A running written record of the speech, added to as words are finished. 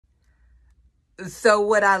So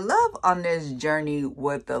what I love on this journey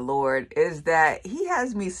with the Lord is that he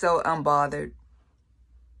has me so unbothered.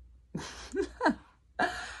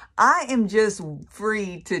 I am just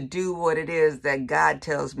free to do what it is that God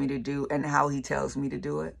tells me to do and how he tells me to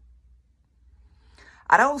do it.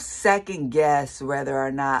 I don't second guess whether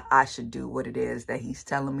or not I should do what it is that he's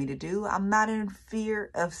telling me to do. I'm not in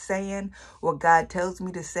fear of saying what God tells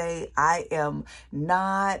me to say. I am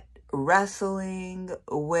not wrestling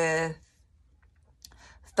with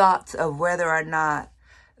thoughts of whether or not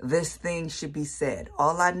this thing should be said.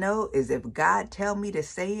 All I know is if God tell me to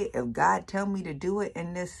say it, if God tell me to do it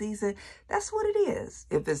in this season, that's what it is.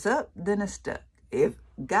 If it's up, then it's stuck. If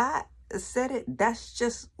God said it, that's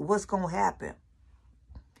just what's going to happen.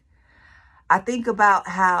 I think about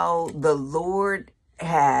how the Lord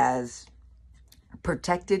has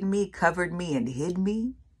protected me, covered me, and hid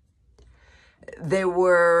me. There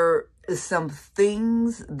were some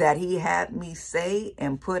things that he had me say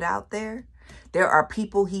and put out there. There are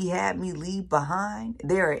people he had me leave behind.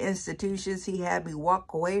 There are institutions he had me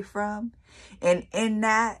walk away from. And in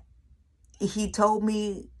that, he told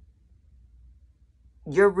me,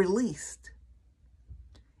 you're released.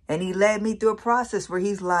 And he led me through a process where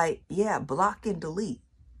he's like, yeah, block and delete.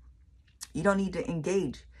 You don't need to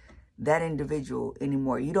engage that individual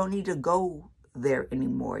anymore. You don't need to go there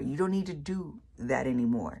anymore. You don't need to do that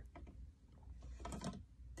anymore.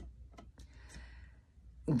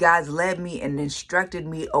 God's led me and instructed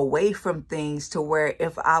me away from things to where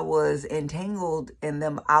if I was entangled in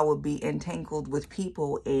them, I would be entangled with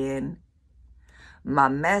people and my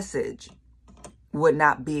message would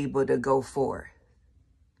not be able to go forth.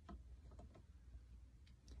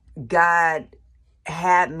 God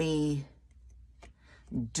had me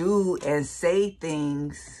do and say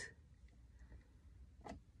things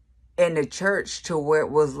in the church to where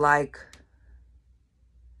it was like,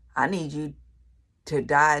 I need you to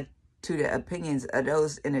die to the opinions of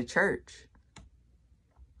those in the church.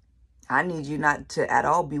 I need you not to at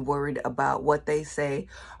all be worried about what they say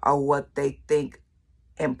or what they think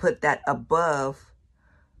and put that above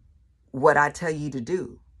what I tell you to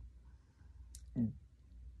do.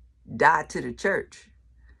 Die to the church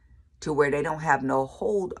to where they don't have no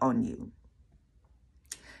hold on you.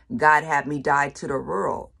 God had me die to the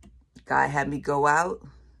world. God had me go out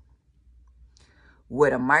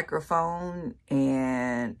with a microphone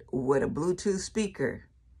and with a Bluetooth speaker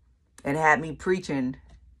and had me preaching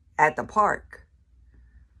at the park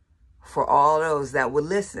for all those that would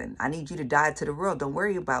listen. I need you to die to the world. Don't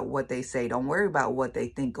worry about what they say. Don't worry about what they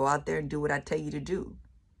think. Go out there and do what I tell you to do.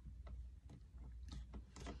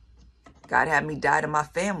 God had me die to my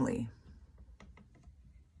family.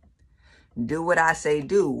 Do what I say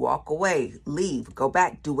do. Walk away. Leave. Go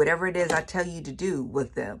back. Do whatever it is I tell you to do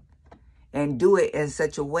with them. And do it in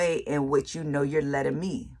such a way in which you know you're letting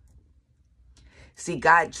me. See,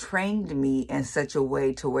 God trained me in such a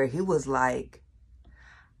way to where he was like,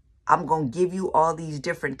 I'm going to give you all these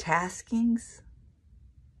different taskings.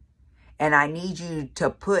 And I need you to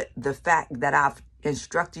put the fact that I've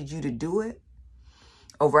instructed you to do it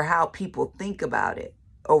over how people think about it,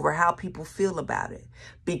 over how people feel about it.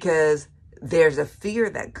 Because there's a fear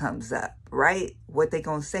that comes up, right? What they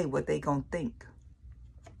going to say, what they going to think.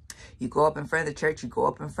 You go up in front of the church, you go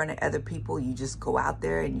up in front of other people, you just go out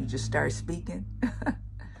there and you just start speaking.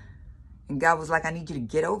 And God was like, I need you to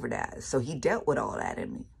get over that. So he dealt with all that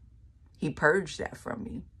in me. He purged that from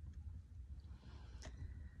me.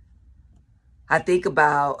 I think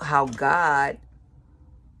about how God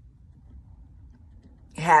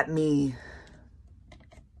had me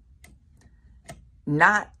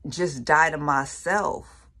not just die to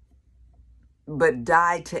myself, but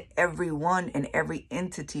die to everyone and every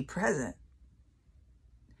entity present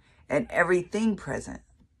and everything present.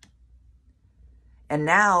 And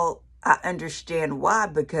now I understand why,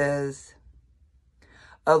 because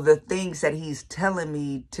of the things that he's telling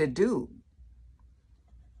me to do.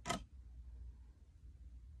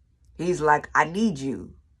 He's like, I need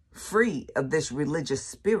you free of this religious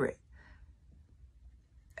spirit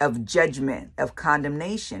of judgment, of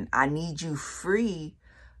condemnation. I need you free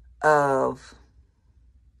of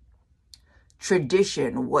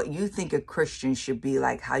tradition, what you think a Christian should be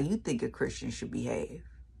like, how you think a Christian should behave.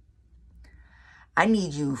 I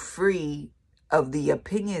need you free of the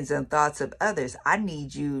opinions and thoughts of others. I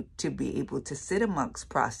need you to be able to sit amongst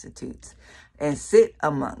prostitutes and sit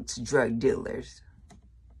amongst drug dealers.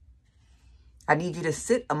 I need you to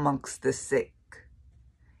sit amongst the sick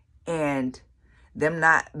and them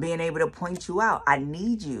not being able to point you out. I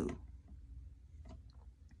need you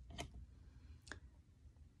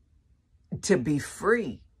to be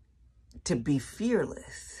free, to be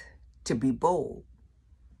fearless, to be bold.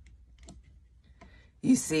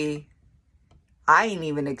 You see, I ain't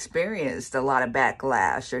even experienced a lot of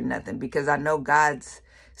backlash or nothing because I know God's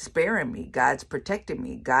sparing me. God's protecting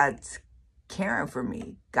me. God's caring for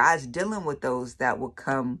me. God's dealing with those that will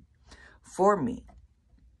come for me.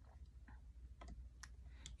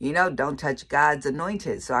 You know, don't touch God's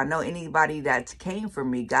anointed. So I know anybody that's came for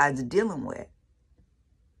me, God's dealing with.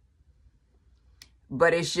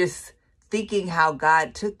 But it's just thinking how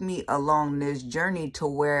God took me along this journey to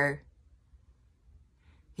where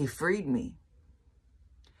he freed me.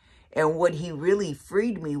 And what he really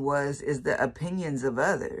freed me is the opinions of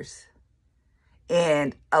others.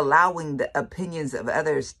 And allowing the opinions of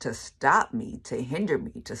others to stop me, to hinder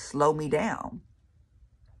me, to slow me down.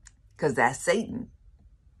 Because that's Satan.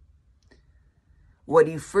 What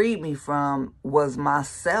he freed me from was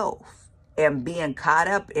myself and being caught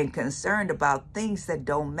up and concerned about things that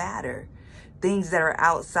don't matter. Things that are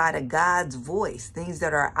outside of God's voice. Things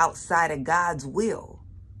that are outside of God's will.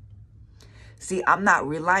 See, I'm not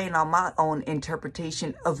relying on my own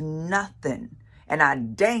interpretation of nothing. And I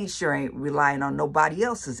dang sure ain't relying on nobody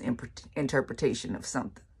else's interpretation of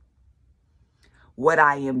something. What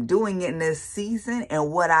I am doing in this season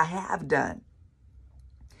and what I have done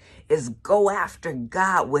is go after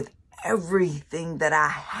God with everything that I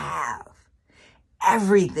have.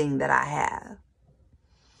 Everything that I have.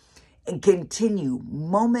 And continue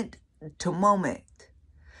moment to moment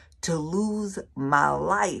to lose my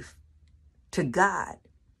life to God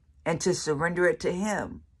and to surrender it to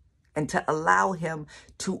him and to allow him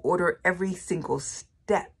to order every single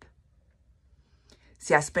step.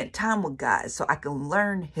 See, I spent time with God so I can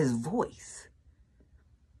learn his voice.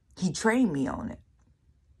 He trained me on it.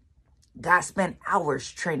 God spent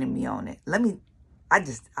hours training me on it.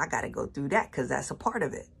 I got to go through that because that's a part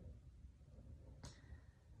of it.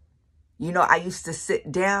 You know, I used to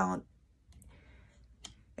sit down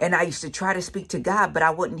and I used to try to speak to God, but I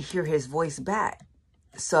wouldn't hear his voice back.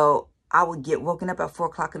 So I would get woken up at 4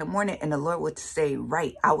 o'clock in the morning and the Lord would say,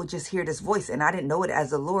 right. I would just hear this voice and I didn't know it as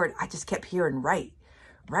the Lord. I just kept hearing right.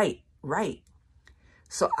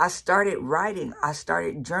 So I started writing. I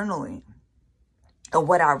started journaling. And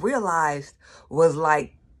what I realized was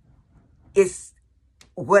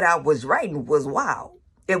what I was writing was wow.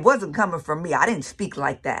 It wasn't coming from me. I didn't speak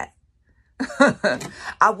like that.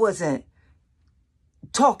 I wasn't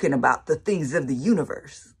talking about the things of the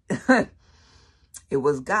universe. It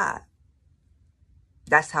was God.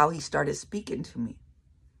 That's how he started speaking to me.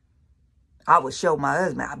 I would show my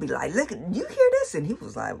husband. I'd be like, look, you hear this? And he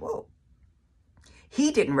was like, whoa.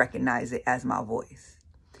 He didn't recognize it as my voice.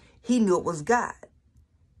 He knew it was God.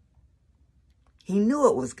 He knew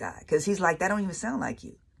it was God because he's like, that don't even sound like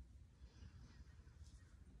you.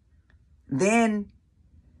 Then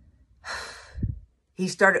he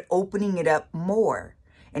started opening it up more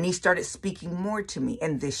and he started speaking more to me.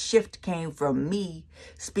 And this shift came from me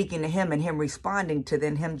speaking to him and him responding to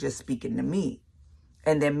then him just speaking to me.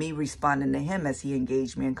 And then me responding to him as he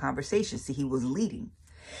engaged me in conversation. See, he was leading.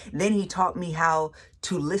 Then he taught me how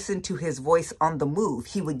to listen to his voice on the move.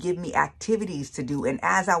 He would give me activities to do. And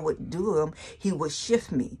as I would do them, he would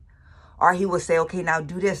shift me. Or he would say, okay, now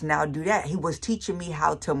do this, now do that. He was teaching me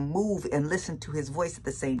how to move and listen to his voice at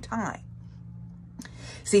the same time.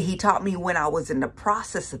 See, he taught me when I was in the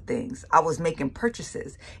process of things. I was making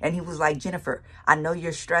purchases. And he was like, Jennifer, I know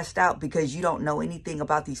you're stressed out because you don't know anything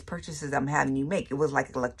about these purchases I'm having you make. It was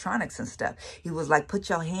like electronics and stuff. He was like, put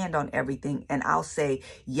your hand on everything and I'll say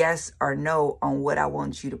yes or no on what I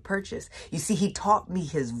want you to purchase. You see, he taught me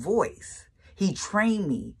his voice. He trained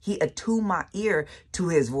me. He attuned my ear to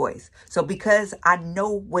his voice. So because I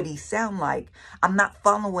know what he sound like, I'm not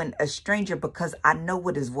following a stranger because I know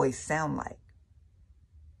what his voice sound like.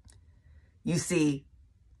 You see,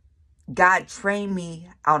 God trained me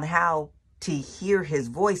on how to hear his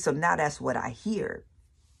voice. So now that's what I hear.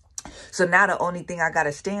 So now the only thing I got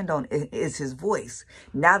to stand on is his voice.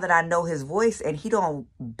 Now that I know his voice and he don't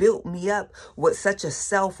build me up with such a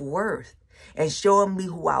self-worth and showing me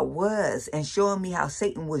who I was and showing me how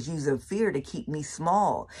Satan was using fear to keep me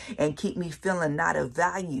small and keep me feeling not of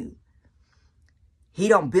value. He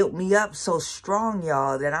don't build me up so strong,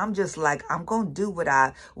 y'all, that I'm just like, I'm going to do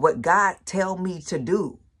what God tell me to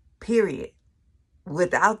do, period,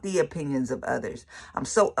 without the opinions of others. I'm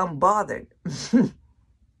so unbothered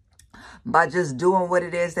by just doing what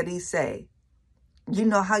it is that he say. You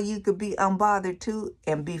know how you could be unbothered too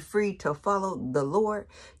and be free to follow the Lord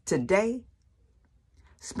today?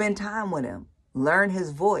 Spend time with him. Learn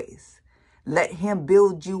his voice. Let him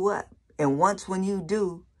build you up. And once when you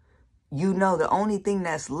do, you know the only thing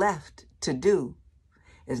that's left to do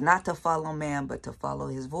is not to follow man, but to follow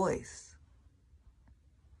his voice.